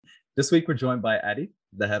This week, we're joined by Adi,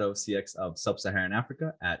 the head of CX of Sub-Saharan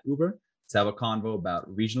Africa at Uber, to have a convo about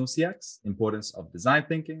regional CX, importance of design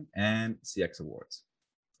thinking, and CX awards.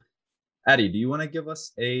 Adi, do you want to give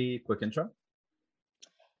us a quick intro?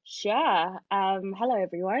 Sure. Hello,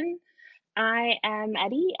 everyone. I am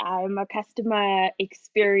Adi. I'm a customer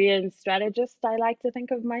experience strategist, I like to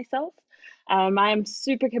think of myself. I am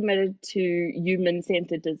super committed to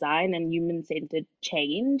human-centered design and human-centered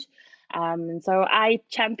change. And so I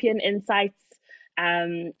champion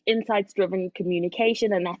insights-driven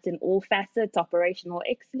communication, and that's in all facets, operational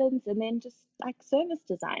excellence, and then just like service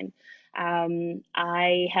design.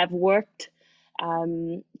 I have worked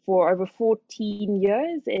for over 14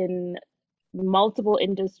 years in multiple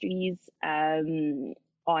industries on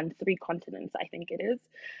 3 continents, I think it is.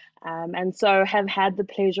 And so have had the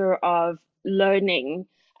pleasure of learning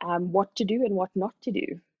what to do and what not to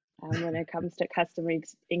do when it comes to customer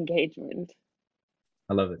engagement.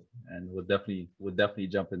 I love it, and we'll definitely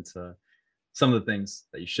jump into some of the things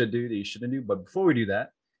that you should do, that you shouldn't do. But before we do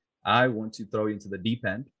that, I want to throw you into the deep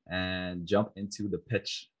end and jump into the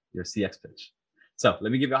pitch, your CX pitch. So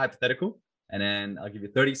let me give you a hypothetical, and then I'll give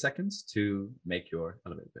you 30 seconds to make your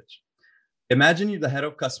elevator pitch. Imagine you're the head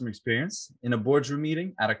of customer experience in a boardroom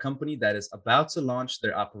meeting at a company that is about to launch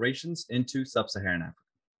their operations into Sub-Saharan Africa.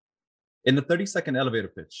 In the 30-second elevator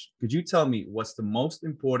pitch, could you tell me what's the most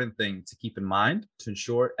important thing to keep in mind to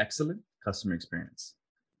ensure excellent customer experience?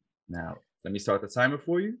 Now, let me start the timer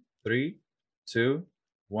for you. 3, 2,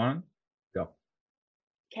 1, go.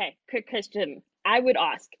 Okay, quick question. I would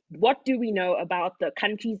ask, what do we know about the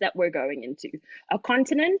countries that we're going into? A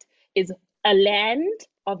continent is a land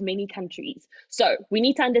of many countries. So we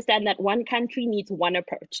need to understand that one country needs one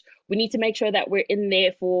approach. We need to make sure that we're in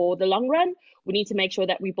there for the long run. We need to make sure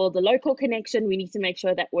that we build a local connection. We need to make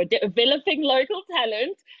sure that we're developing local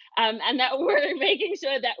talent, and that we're making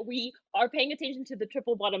sure that we are paying attention to the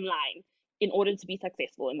triple bottom line in order to be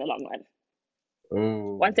successful in the long run.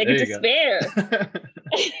 Oh, 1 second to spare.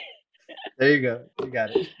 There you go. You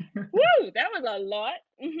got it. Woo, that was a lot.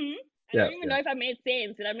 I don't even know if I made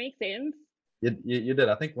sense. Did I make sense? You did.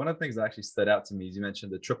 I think one of the things that actually stood out to me is you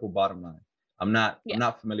mentioned the triple bottom line. I'm not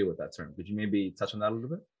familiar with that term. Could you maybe touch on that a little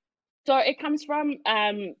bit? So it comes from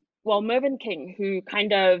Mervyn King, who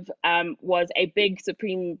kind of was a big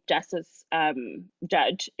Supreme Justice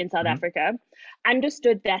judge in South Africa,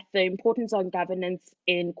 understood that the importance on governance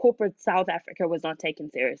in corporate South Africa was not taken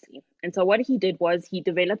seriously. And so what he did was he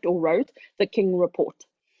developed or wrote the King Report.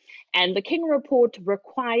 And the King Report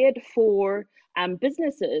required for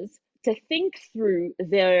businesses to think through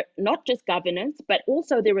their not just governance, but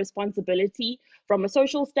also their responsibility from a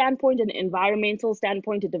social standpoint, an environmental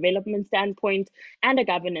standpoint, a development standpoint, and a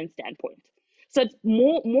governance standpoint. So it's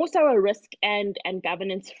more so a risk and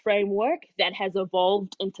governance framework that has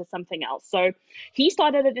evolved into something else. So he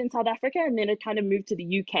started it in South Africa, and then it kind of moved to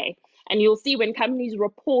the UK. And you'll see when companies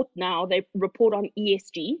report now, they report on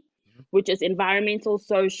ESG, which is environmental,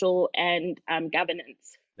 social, and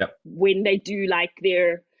governance. Yep. When they do like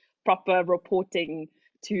their proper reporting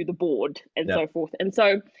to the board and so forth. And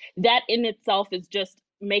so that in itself is just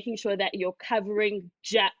making sure that you're covering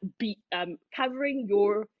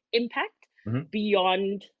your impact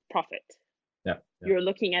beyond profit. You're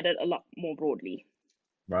looking at it a lot more broadly.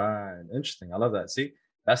 Right. Interesting. I love that. See,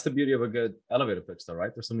 that's the beauty of a good elevator pitch, though,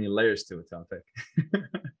 right? There's so many layers to it to unpick.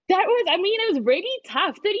 It was really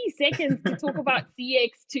tough. 30 seconds to talk about CX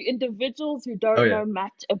to individuals who don't know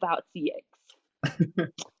much about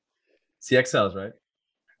CX. CX sells, right?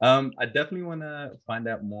 I definitely want to find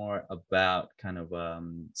out more about kind of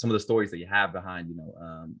some of the stories that you have behind,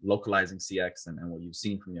 localizing CX and what you've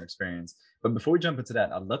seen from your experience. But before we jump into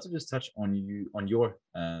that, I'd love to just touch on your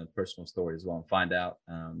personal story as well, and find out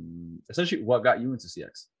essentially what got you into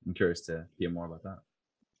CX. I'm curious to hear more about that.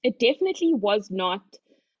 It definitely was not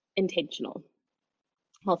intentional.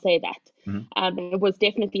 I'll say that. It was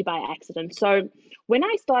definitely by accident. So when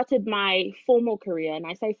I started my formal career, and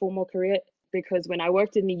I say formal career because when I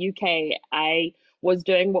worked in the UK, I was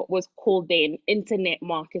doing what was called then internet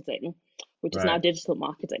marketing, which is now digital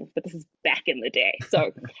marketing, but this is back in the day.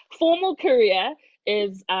 So formal career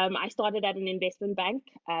is I started at an investment bank,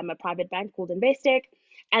 a private bank called Investec,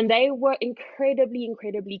 and they were incredibly,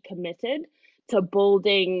 incredibly committed to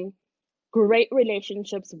building great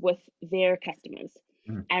relationships with their customers.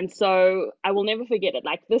 And so I will never forget it.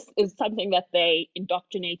 Like, this is something that they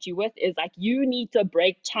indoctrinate you with, is like, you need to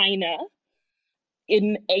break China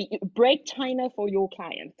for your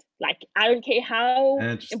client. Like, I don't care how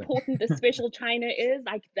important the special China is,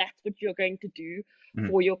 like, that's what you're going to do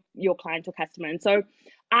for your client or customer. And so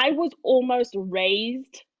I was almost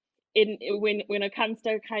raised when it comes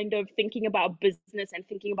to kind of thinking about business and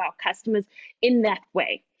thinking about customers in that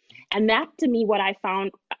way. And that, to me, what I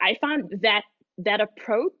found that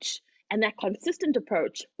approach and that consistent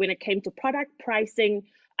approach when it came to product pricing,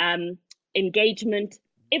 engagement,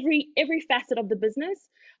 every facet of the business,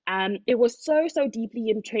 it was so deeply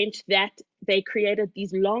entrenched that they created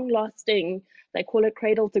these long-lasting, they call it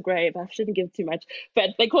cradle to grave. I shouldn't give too much,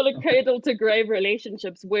 but they call it cradle to grave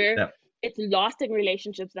relationships, where Yeah. it's lasting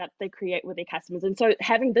relationships that they create with their customers. And so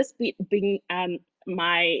having this being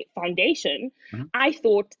my foundation, I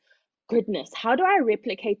thought, goodness, how do I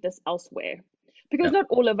replicate this elsewhere? Because not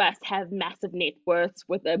all of us have massive net worths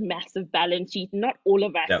with a massive balance sheet. Not all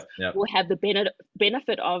of us will have the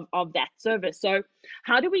benefit of that service. So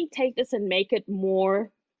how do we take this and make it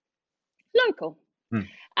more local?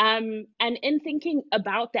 And in thinking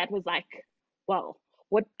about that was like, well,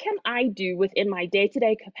 what can I do within my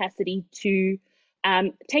day-to-day capacity to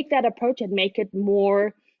take that approach and make it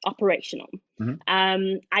more operational?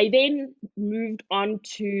 I then moved on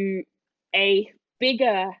to a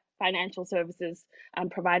bigger financial services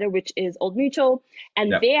provider, which is Old Mutual.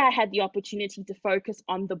 And there I had the opportunity to focus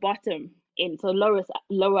on the bottom end, so lower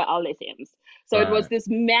LSMs. So it was this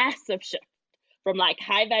massive shift from like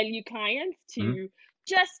high value clients to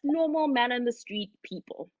just normal man in the street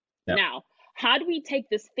people. Now, how do we take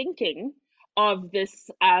this thinking of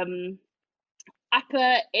this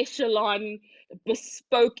upper echelon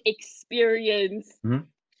bespoke experience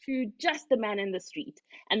to just the man in the street?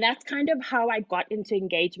 And that's kind of how I got into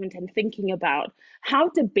engagement and thinking about how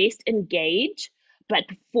to best engage, but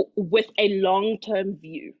with a long-term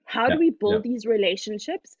view. How do we build these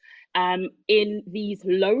relationships in these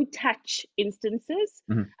low touch instances,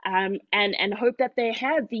 and hope that they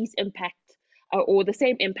have these impact or the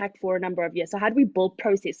same impact for a number of years? So how do we build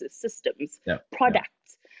processes, systems,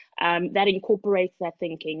 products that incorporates that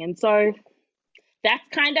thinking? And so that's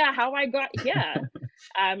kind of how I got here.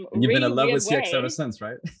 And you've really been in love with way. CX ever since,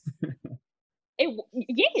 right?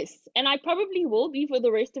 Yes, and I probably will be for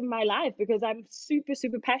the rest of my life, because I'm super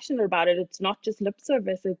passionate about it. It's not just lip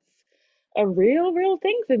service, it's a real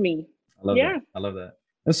thing for me. I love that. I love that.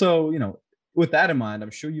 And so, with that in mind, I'm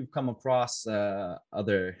sure you've come across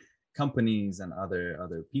other companies and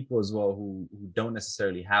other people as well who don't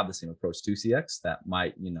necessarily have the same approach to CX that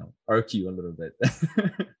might, irk you a little bit,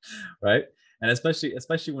 right? And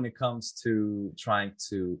especially when it comes to trying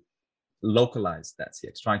to localize that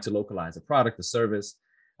CX, trying to localize a product, a service.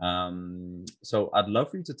 So I'd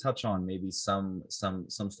love for you to touch on maybe some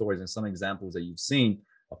stories and some examples that you've seen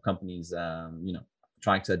of companies,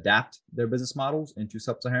 trying to adapt their business models into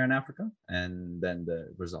Sub-Saharan Africa, and then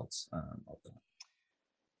the results of that.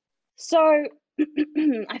 So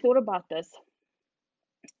I thought about this,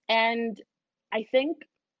 and I think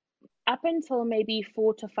up until maybe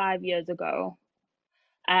 4 to 5 years ago,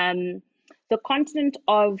 the continent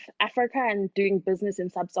of Africa and doing business in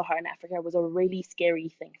Sub-Saharan Africa was a really scary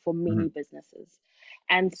thing for many businesses.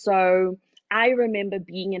 And so I remember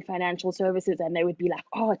being in financial services and they would be like,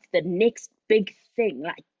 oh, it's the next big thing,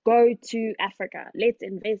 like go to Africa, let's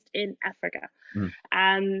invest in Africa.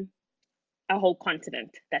 A whole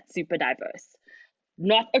continent that's super diverse.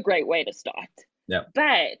 Not a great way to start.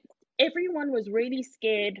 But everyone was really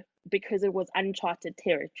scared because it was uncharted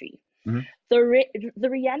territory. The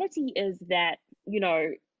reality is that,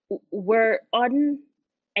 we're on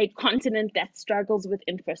a continent that struggles with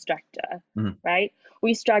infrastructure, right?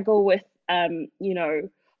 We struggle with,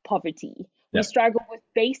 poverty. We struggle with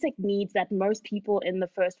basic needs that most people in the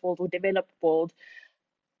first world or developed world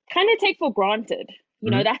kind of take for granted.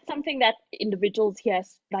 That's something that individuals here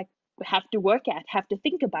have to work at, have to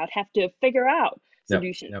think about, have to figure out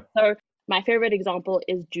solutions. So my favorite example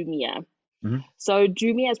is Jumia. So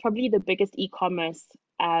Jumia is probably the biggest e-commerce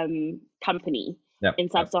company in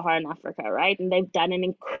Sub-Saharan Africa, right? And they've done an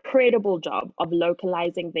incredible job of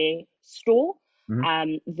localizing their store,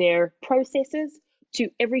 their processes to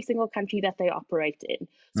every single country that they operate in.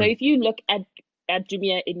 So if you look at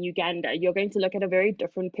Jumia in Uganda, you're going to look at a very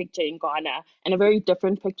different picture in Ghana and a very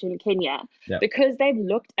different picture in Kenya, because they've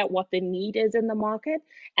looked at what the need is in the market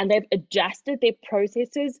and they've adjusted their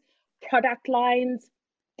processes, product lines,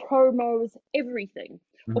 promos, everything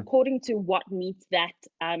according to what meets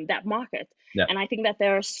that market. And I think that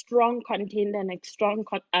they're a strong contender and a strong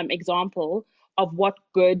example of what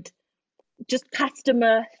good just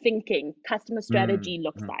customer thinking, customer strategy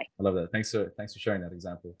looks like. I love that. Thanks for sharing that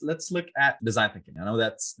example. Let's look at design thinking. I know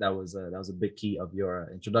that was a big key of your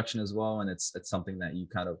introduction as well, and it's something that you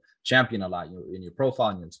kind of champion a lot in your profile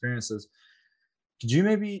and your experiences. Could you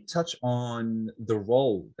maybe touch on the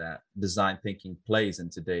role that design thinking plays in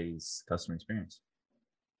today's customer experience?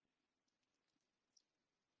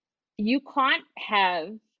 you can't have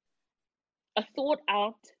a thought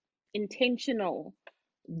out, intentional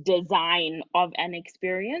design of an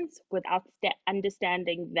experience without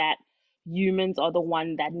understanding that humans are the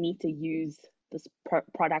one that need to use this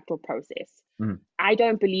product or process. Mhm. I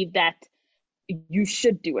don't believe that you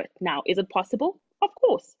should do it. Now, is it possible? Of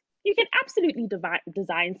course. You can absolutely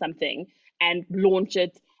design something and launch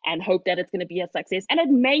it and hope that it's going to be a success. And it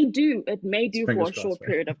may do for a short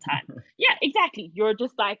period of time. Yeah, exactly. You're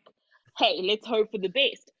just like, hey, let's hope for the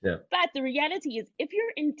best. Yeah. But the reality is, if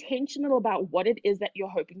you're intentional about what it is that you're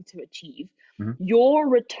hoping to achieve, Mhm. your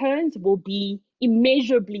returns will be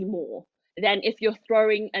immeasurably more than if you're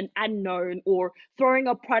throwing an unknown or throwing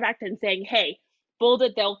a product and saying, hey, build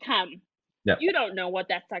it, they'll come. Yeah. You don't know what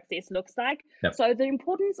that success looks like. Yeah. So the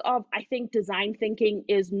importance of, I think, design thinking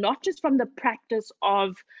is not just from the practice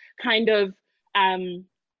of kind of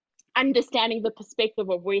understanding the perspective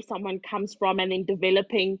of where someone comes from and then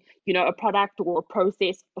developing, a product or a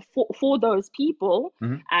process for those people,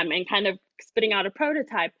 Mhm. and kind of spitting out a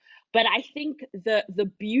prototype. But I think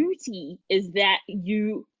the beauty is that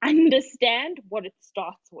you understand what it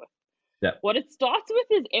starts with. Yeah. What it starts with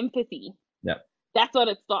is empathy. Yeah. That's what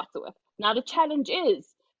it starts with. Now, the challenge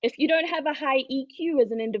is, if you don't have a high EQ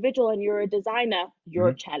as an individual and you're a designer,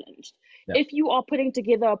 you're challenged. Yeah. If you are putting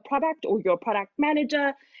together a product or you're a product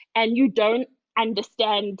manager and you don't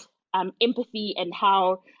understand empathy and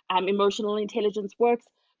how emotional intelligence works,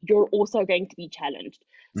 you're also going to be challenged.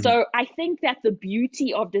 So I think that the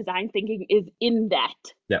beauty of design thinking is in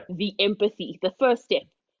that, the empathy, the first step.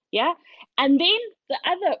 Yeah. And then the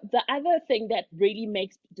other thing that really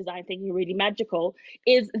makes design thinking really magical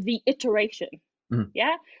is the iteration.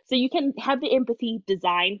 Yeah. So you can have the empathy,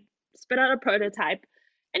 design, spit out a prototype,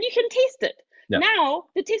 and you can test it. Now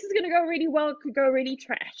the test is going to go really well, it could go really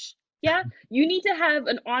trash. Yeah. You need to have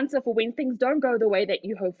an answer for when things don't go the way that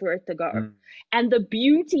you hope for it to go. And the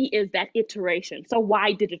beauty is that iteration. So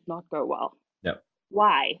why did it not go well?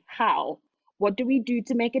 Why? How? What do we do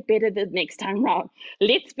to make it better the next time round?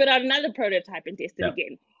 Let's put out another prototype and test it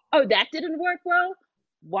again. Oh, that didn't work well.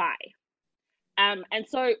 Why? And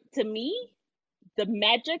so to me, the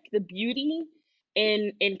magic, the beauty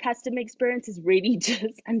in customer experience is really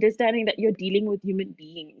just understanding that you're dealing with human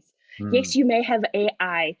beings. Yes, you may have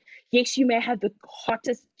AI. Yes, you may have the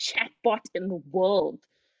hottest chatbot in the world,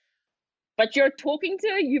 but you're talking to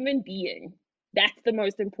a human being. That's the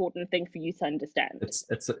most important thing for you to understand. It's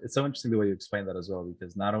so interesting the way you explain that as well,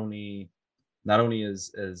 because not only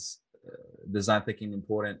is design thinking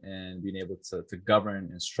important and being able to govern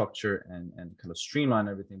and structure and kind of streamline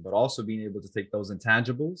everything, but also being able to take those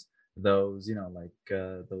intangibles, those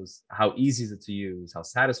those, how easy is it to use, how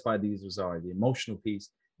satisfied the users are, the emotional piece,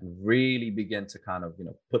 and really begin to kind of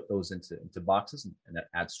put those into boxes and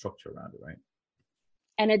add structure around it, right?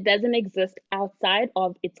 And it doesn't exist outside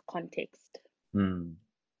of its context.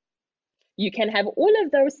 You can have all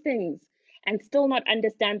of those things and still not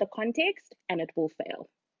understand the context, and it will fail.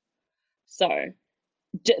 So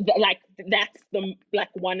that's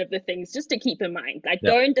one of the things just to keep in mind.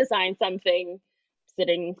 Don't design something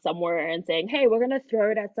sitting somewhere and saying, hey, we're going to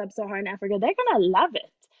throw it at Sub-Saharan Africa. They're going to love it.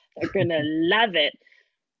 They're going to love it.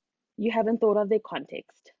 You haven't thought of their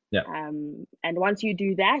context. And once you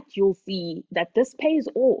do that, you'll see that this pays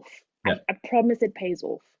off. I promise it pays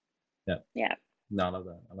off. No, I love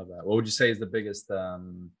that. What would you say is the biggest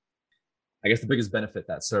I guess the biggest benefit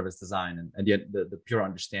that service design and yet the pure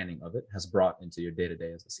understanding of it has brought into your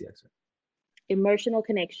day-to-day as a CXer? Emotional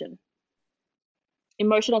connection.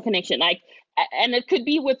 And it could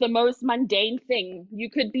be with the most mundane thing. You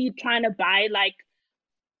could be trying to buy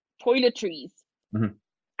toiletries.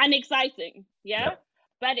 Unexciting.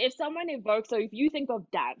 But if someone evokes, so if you think of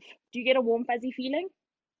Dove, do you get a warm fuzzy feeling?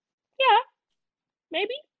 Yeah,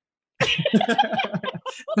 maybe.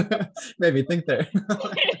 Maybe think there.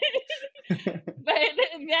 But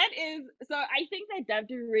that is, so I think that Dove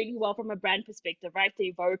do really well from a brand perspective, right? To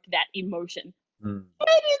evoke that emotion.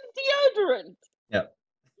 It is deodorant.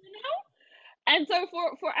 And so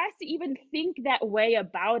for us to even think that way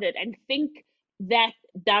about it and think that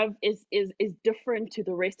Dove is different to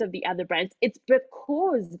the rest of the other brands, it's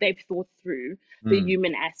because they've thought through the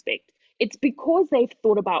human aspect. It's because they've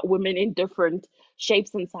thought about women in different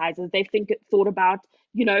shapes and sizes. They've thought about,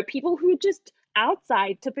 people who are just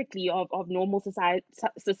outside typically of normal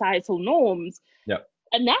societal norms.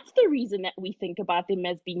 And that's the reason that we think about them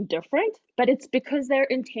as being different, but it's because they're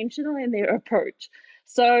intentional in their approach.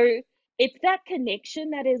 So it's that connection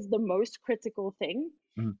that is the most critical thing.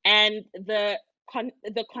 And the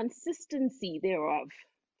consistency thereof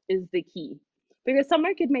is the key. because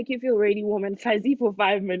someone could make you feel really warm and fuzzy for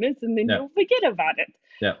 5 minutes and then Yeah. you'll forget about it.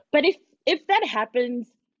 Yeah. But if that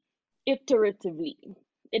happens iteratively,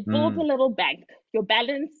 it builds a little bank. Your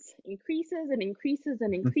balance increases and increases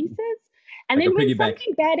and increases. And Like a then when piggy bank.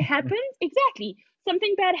 something bad happens, exactly,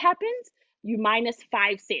 something bad happens, you minus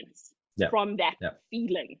 5 cents Yeah. from that Yeah.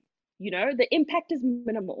 feeling. The impact is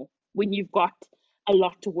minimal when you've got a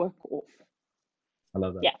lot to work off. I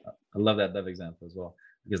love that. Yeah. I love that Dove example as well,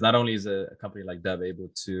 because not only is a company like Dove able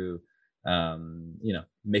to,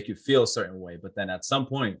 make you feel a certain way, but then at some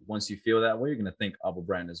point, once you feel that way, you're going to think of a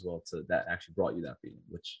brand as well that actually brought you that feeling,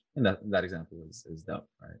 which in that example is Dove,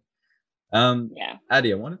 right? Yeah.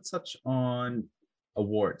 Adi, I want to touch on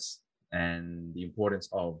awards and the importance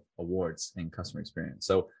of awards in customer experience.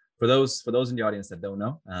 So for those in the audience that don't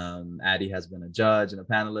know, Adi has been a judge and a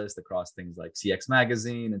panelist across things like CX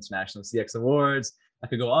Magazine, International CX Awards. I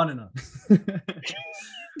could go on and on.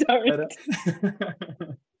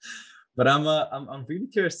 But I'm really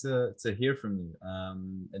curious to hear from you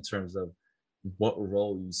in terms of what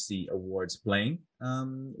role you see awards playing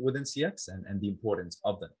within CX and the importance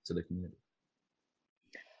of them to the community.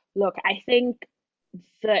 Look, I think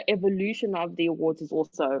the evolution of the awards is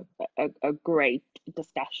also a great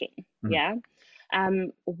discussion. Mm-hmm. Yeah.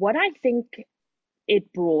 What I think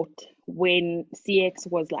it brought when CX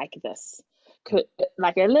was like this,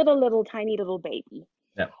 like a little tiny little baby.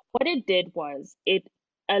 Yeah. What it did was it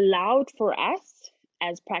allowed for us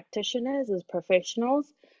as practitioners, as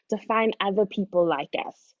professionals, to find other people like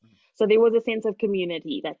us. So there was a sense of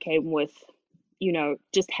community that came with,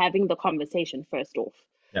 just having the conversation first off.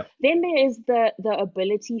 Yep. Then there is the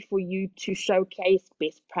ability for you to showcase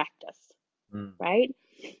best practice, right?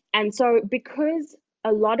 And so because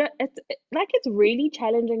a lot of it's really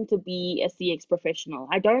challenging to be a CX professional.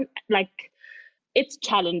 It's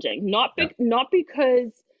challenging, not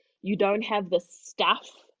because you don't have the stuff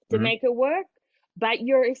to make it work, but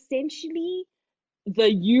you're essentially the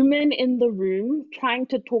human in the room trying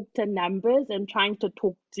to talk to numbers and trying to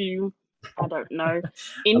talk to, I don't know,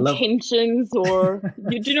 intentions or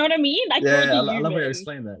do you know what I mean? Like, yeah, you're the I human. love how you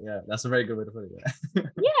explain that. Yeah, that's a very good way to put it.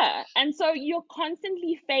 Yeah. And so you're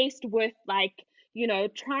constantly faced with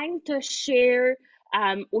trying to share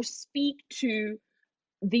or speak to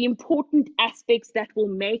the important aspects that will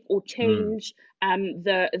make or change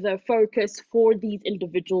the focus for these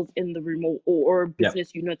individuals in the room or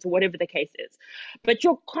business units or whatever the case is. But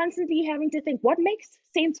you're constantly having to think, what makes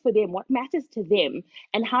sense for them, what matters to them,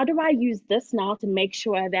 and how do I use this now to make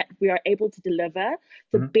sure that we are able to deliver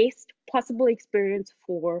the best possible experience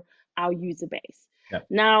for our user base.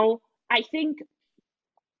 Now, I think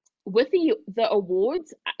with the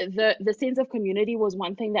awards, the sense of community was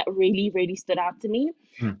one thing that really stood out to me.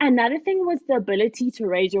 Another thing was the ability to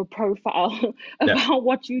raise your profile about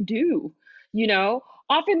what you do.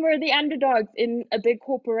 Often we're the underdogs in a big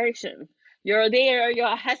corporation. You're there,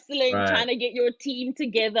 you're hustling, trying to get your team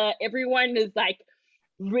together. Everyone is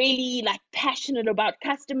really passionate about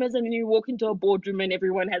customers, and then you walk into a boardroom and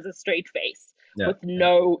everyone has a straight face with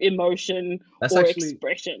no emotion or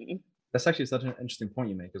expression. That's actually such an interesting point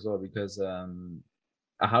you make as well, because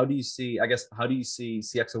how do you see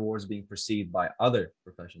CX awards being perceived by other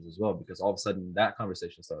professions as well? Because all of a sudden that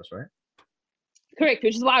conversation starts, right? Correct,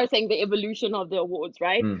 which is why I was saying the evolution of the awards,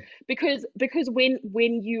 right? Because when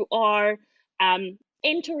you are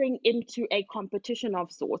entering into a competition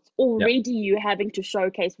of sorts, already you're having to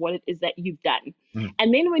showcase what it is that you've done.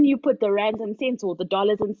 And then when you put the rands and cents or the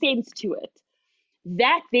dollars and cents to it,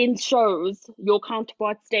 that then shows your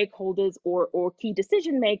counterpart stakeholders or key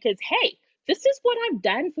decision makers, hey, this is what I've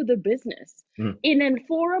done for the business in a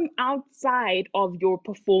forum outside of your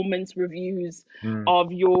performance reviews,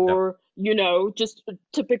 of your, just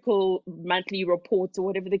typical monthly reports or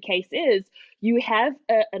whatever the case is. You have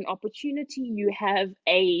an opportunity, you have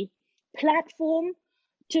a platform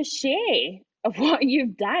to share of what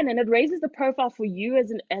you've done, and it raises the profile for you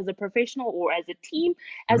as a professional or as a team,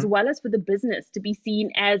 as well as for the business to be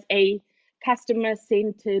seen as a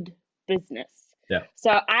customer-centered business.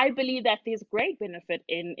 So I believe that there's great benefit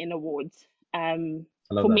in awards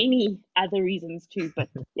for many other reasons too, but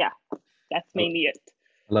that's mainly it.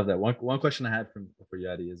 I love that. One question I had for you,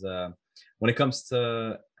 Adi, is when it comes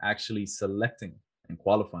to actually selecting and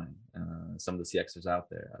qualifying some of the CXers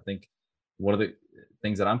out there, I think one of the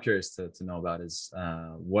things that I'm curious to know about is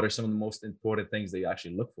what are some of the most important things that you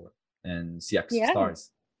actually look for in CX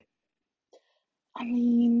stars? I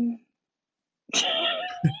mean,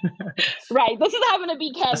 right, this is how I'm gonna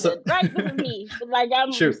be candid, right? This is me.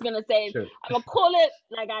 I'm just gonna say, I'm gonna call it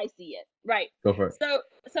like I see it, right? Go for it.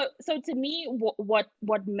 So to me, what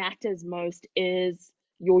matters most is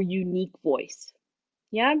your unique voice.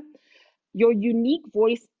 Yeah, your unique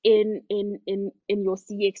voice in your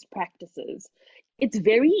CX practices. It's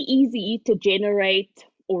very easy to generate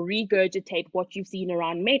or regurgitate what you've seen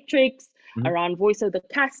around metrics, around voice of the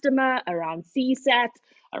customer, around CSAT,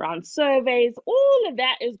 around surveys. All of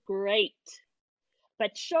that is great.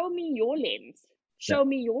 But show me your lens. Show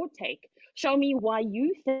me your take. Show me why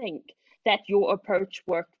you think that your approach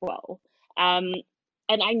worked well. And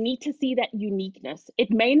I need to see that uniqueness.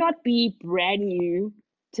 It may not be brand new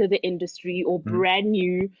to the industry or brand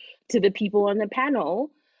new to the people on the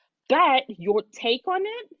panel, but your take on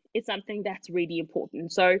it is something that's really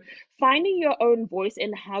important. So finding your own voice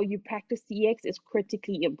in how you practice CX is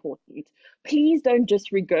critically important. Please don't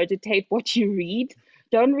just regurgitate what you read.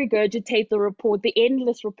 Don't regurgitate the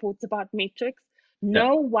endless reports about metrics.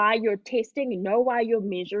 Know why you're testing, know why you're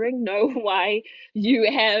measuring, know why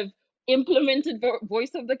you have implemented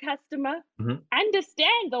voice of the customer.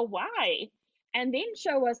 Understand the why, and then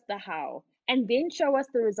show us the how, and then show us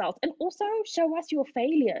the results, and also show us your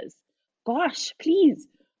failures. Gosh, please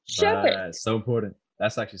show it. So important.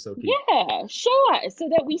 That's actually so key. Yeah, show us so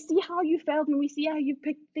that we see how you failed and we see how you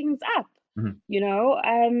picked things up. You know,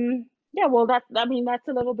 yeah. Well, that's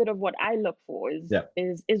a little bit of what I look for.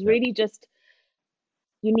 Is really just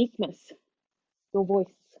uniqueness. Your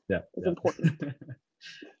voice is important.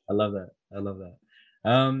 I love that.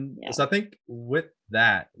 So I think with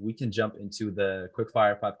that, we can jump into the quick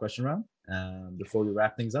fire 5-question round before we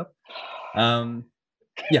wrap things up. So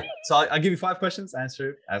I'll give you 5 questions,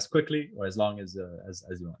 answer as quickly or as long as you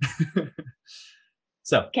want.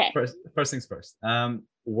 So first things first.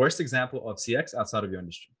 Worst example of CX outside of your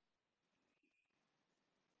industry?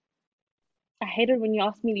 I hate it when you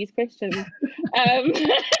ask me these questions.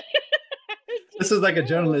 This is like a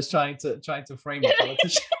journalist trying to frame a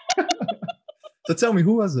politician. So tell me,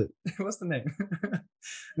 who was it? What's the name?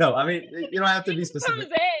 No, I mean, you don't have to be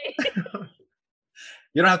specific.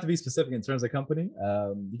 You don't have to be specific in terms of company.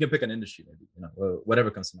 You can pick an industry, maybe,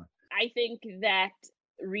 whatever comes to mind. I think that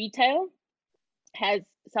retail has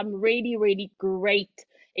some really, really great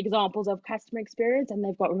examples of customer experience, and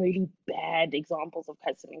they've got really bad examples of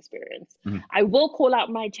customer experience. I will call out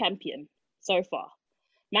my champion so far.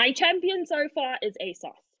 My champion so far is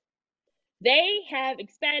ASOS. They have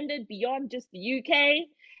expanded beyond just the UK,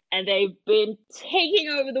 and they've been taking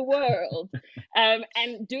over the world,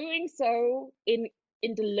 and doing so in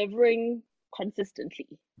delivering consistently.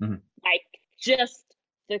 Like, just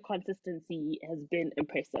the consistency has been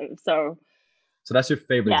impressive. So that's your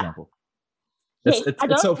favorite example. I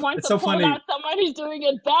don't want to call out someone who's doing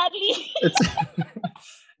it badly.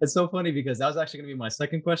 It's so funny because that was actually going to be my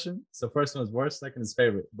second question. So first one is worst, second is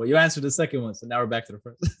favorite. But you answered the second one, so now we're back to the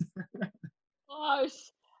first.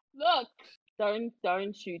 Gosh, look,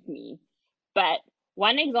 don't shoot me. But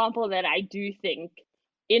one example that I do think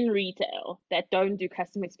in retail that don't do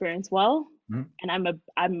customer experience well, and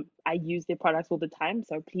I use their products all the time,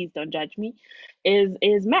 so please don't judge me,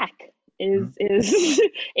 is Mac, is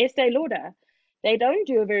Estee Lauder. They don't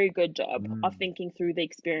do a very good job of thinking through the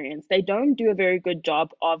experience. They don't do a very good job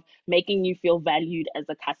of making you feel valued as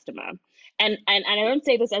a customer. And I don't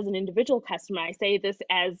say this as an individual customer. I say this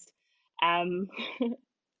as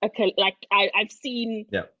like I've seen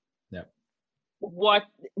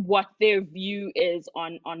what their view is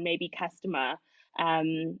on maybe customer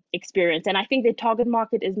experience. And I think their target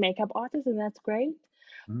market is makeup artists, and that's great.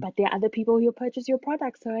 But there are other people who purchase your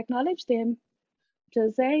products, so acknowledge them.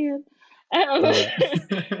 Just saying. So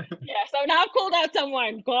now I've called out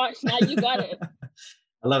someone. Gosh, now you got it.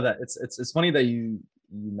 I love that. It's funny that you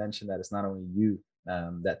mentioned that it's not only you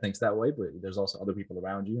that thinks that way, but there's also other people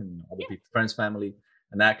around you and other people, friends, family,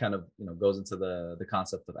 and that kind of goes into the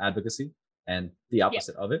concept of advocacy and the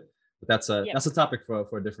opposite of it. But that's a topic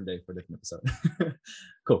for a different day, for a different episode.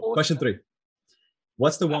 Cool. Awesome. Question 3.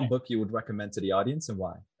 What's the one book you would recommend to the audience and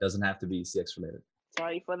why? Doesn't have to be CX related.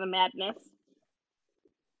 Sorry for the madness.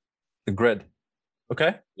 The Grid.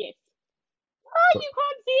 Okay. Yes. Oh, you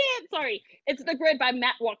can't see it. Sorry. It's The Grid by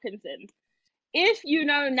Matt Watkinson. If you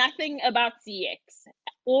know nothing about CX,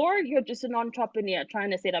 or you're just an entrepreneur trying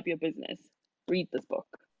to set up your business, read this book.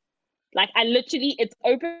 Like, it's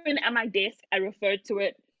open at my desk. I refer to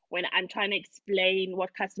it when I'm trying to explain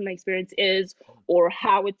what customer experience is or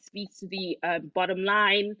how it speaks to the bottom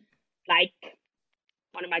line. Like,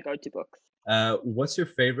 one of my go-to books. What's your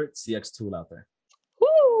favorite CX tool out there?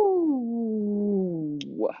 Ooh.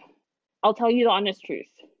 I'll tell you the honest truth.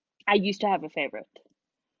 I used to have a favorite.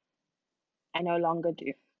 I no longer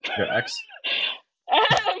do. Your ex?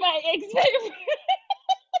 My ex favorite.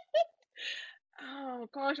 Oh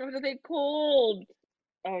gosh, what are they called?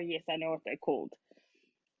 Oh yes, I know what they're called.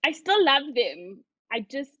 I still love them. I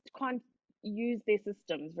just can't use their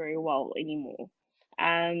systems very well anymore.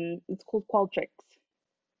 It's called Qualtrics.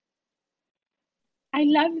 I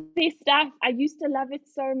love their stuff. I used to love it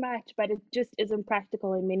so much, but it just isn't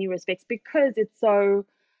practical in many respects because it's so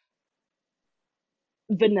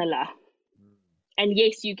vanilla. And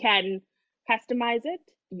yes, you can customize it.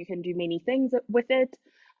 You can do many things with it,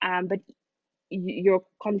 but you're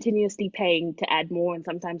continuously paying to add more, and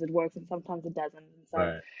sometimes it works and sometimes it doesn't. And so,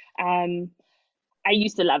 Right. I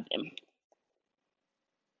used to love them.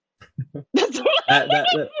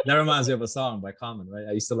 that reminds me of a song by Common, right?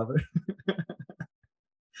 I used to love it.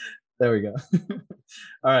 There we go.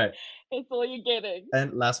 All right. That's all you're getting.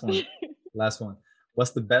 And last one.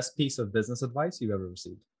 What's the best piece of business advice you've ever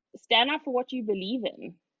received? Stand up for what you believe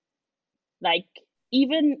in. Like,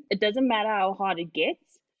 even it doesn't matter how hard it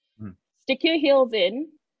gets, stick your heels in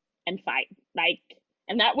and fight. Like,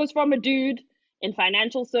 and that was from a dude in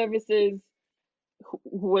financial services who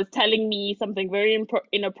was telling me something very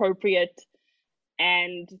inappropriate,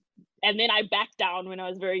 and then I backed down when I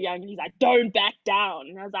was very young, and he's like, don't back down.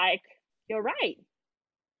 And I was like, you're right,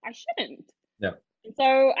 I shouldn't. Yeah. And so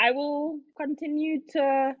I will continue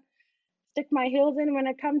to stick my heels in when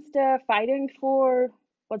it comes to fighting for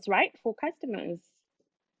what's right for customers.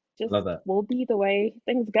 Just love that. will be the way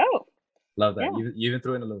things go. Love that. Yeah. You even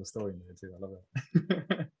threw in a little story in there too. I love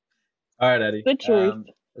that. All right, Eddie. The truth.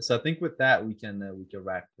 So I think with that we can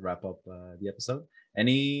wrap up the episode.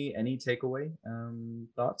 Any takeaway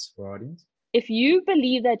thoughts for our audience? If you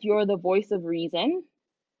believe that you're the voice of reason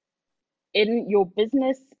in your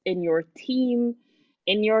business, in your team,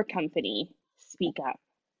 in your company, speak up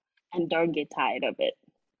and don't get tired of it.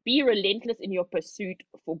 Be relentless in your pursuit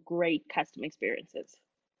for great customer experiences.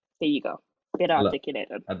 There you go. Better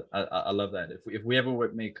articulated. I love that. If we ever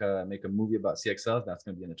would make a movie about CXL, that's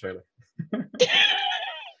going to be in the trailer.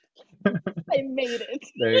 I made it.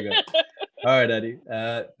 There you go. All right, Eddie.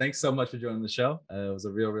 Thanks so much for joining the show. It was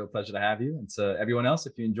a real pleasure to have you. And to everyone else,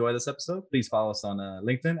 if you enjoy this episode, please follow us on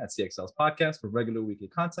LinkedIn at CXL's podcast for regular weekly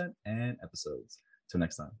content and episodes. Till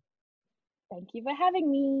next time. Thank you for having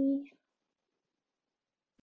me.